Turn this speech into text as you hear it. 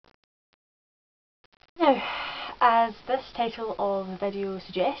Now, as this title of the video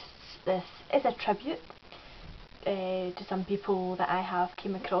suggests, this is a tribute to some people that I have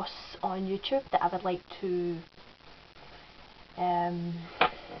came across on YouTube that I would like to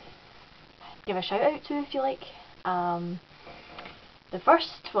give a shout out to, if you like. The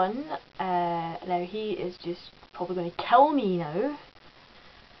first one, now he is just probably going to kill me now.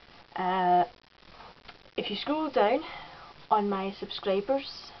 If you scroll down on my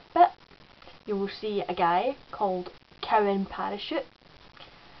subscribers bit, you will see a guy called Cowan Parachute,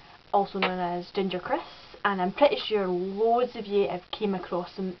 also known as Ginger Chris, and I'm pretty sure loads of you have came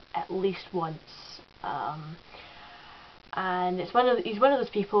across him at least once. And he's one of those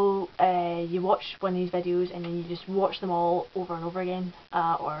people, you watch one of these videos and then you just watch them all over and over again,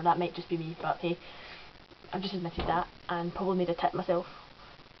 or that might just be me, but hey, I've just admitted that and probably made a tit myself.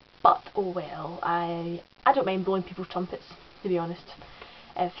 But oh well, I don't mind blowing people's trumpets, to be honest.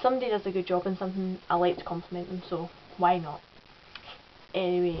 If somebody does a good job in something, I like to compliment them, so why not?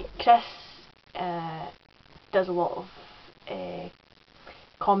 Anyway, Chris does a lot of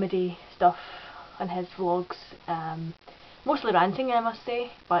comedy stuff on his vlogs, mostly ranting, I must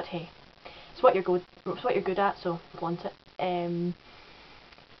say, but hey, it's what you're good at, so flaunt it.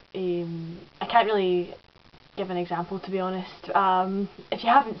 I can't really give an example, to be honest. If you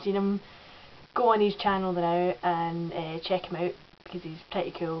haven't seen him, go on his channel now and check him out, because he's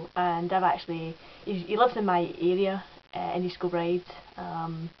pretty cool. And he lives in my area, in East Kilbride.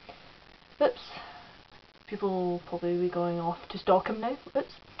 Oops, people will probably be going off to stalk him now.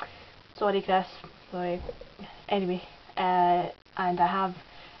 Oops, sorry Chris, sorry. Anyway, and I have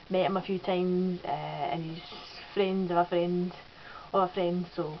met him a few times, and he's friends of a friend of a friend,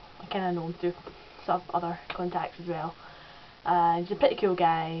 so I kind of know him through some other contacts as well. He's a pretty cool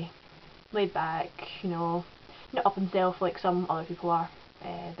guy, laid back, you know, not up himself like some other people are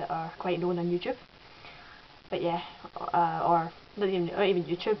that are quite known on YouTube. But yeah, or not even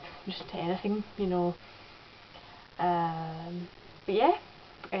YouTube, just anything, you know. But yeah,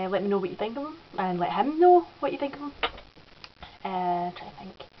 let me know what you think of him, and let him know what you think of him. Try to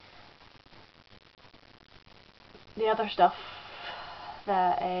think. The other stuff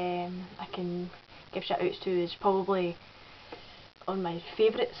that I can give shout outs to is probably on my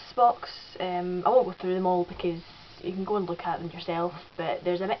favourites box. I won't go through them all because you can go and look at them yourself, but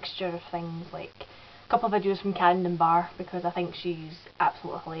there's a mixture of things like a couple of videos from Camden Bar, because I think she's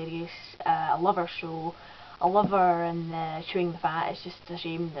absolutely hilarious. I love her show, I love her and Chewing the Fat. It's just a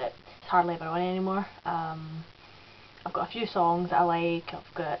shame that it's hardly ever on anymore. I've got a few songs that I like,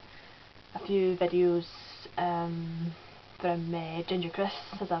 I've got a few videos from Ginger Chris,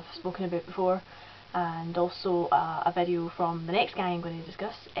 as I've spoken about before, and also a video from the next guy I'm going to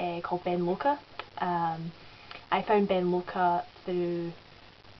discuss, called Ben Loca. I found Ben Loca through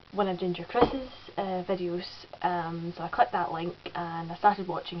one of Ginger Chris's videos, so I clicked that link and I started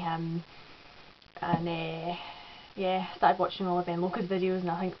watching him, and yeah, I started watching all of Ben Loca's videos,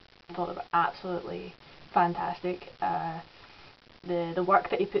 and I thought they were absolutely fantastic. The work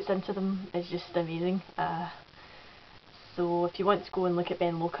that he puts into them is just amazing. So if you want to go and look at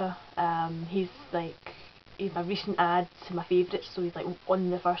Ben Loca, he's my recent add to my favourites, so he's like he's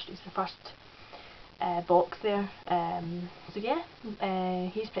the first box there. So yeah,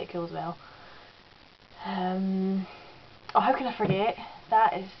 he's pretty cool as well. Oh, how can I forget?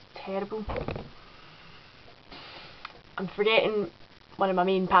 That is terrible. I'm forgetting one of my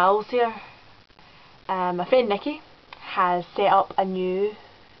main pals here. My friend Nikki has set up a new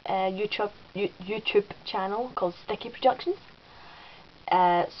YouTube channel called Sticky Productions.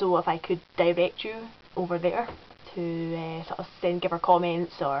 So if I could direct you over there to sort of give her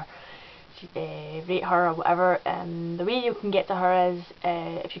comments or rate her or whatever, the way you can get to her is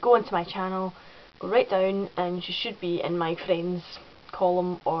if you go into my channel, go right down, and she should be in my friends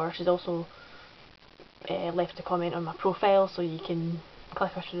column, or she's also left a comment on my profile, so you can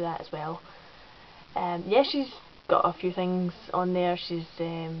click her through that as well. Yeah, she's got a few things on there. She's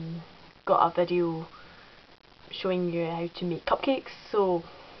got a video showing you how to make cupcakes, so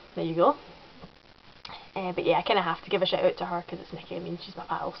there you go. But yeah, I kind of have to give a shout out to her because it's Nikki. I mean, she's my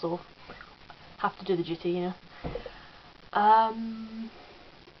pal, so have to do the duty, you know.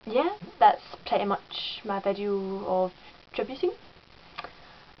 Yeah, that's pretty much my video of tributing.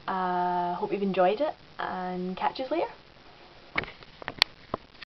 Hope you've enjoyed it, and catch you later.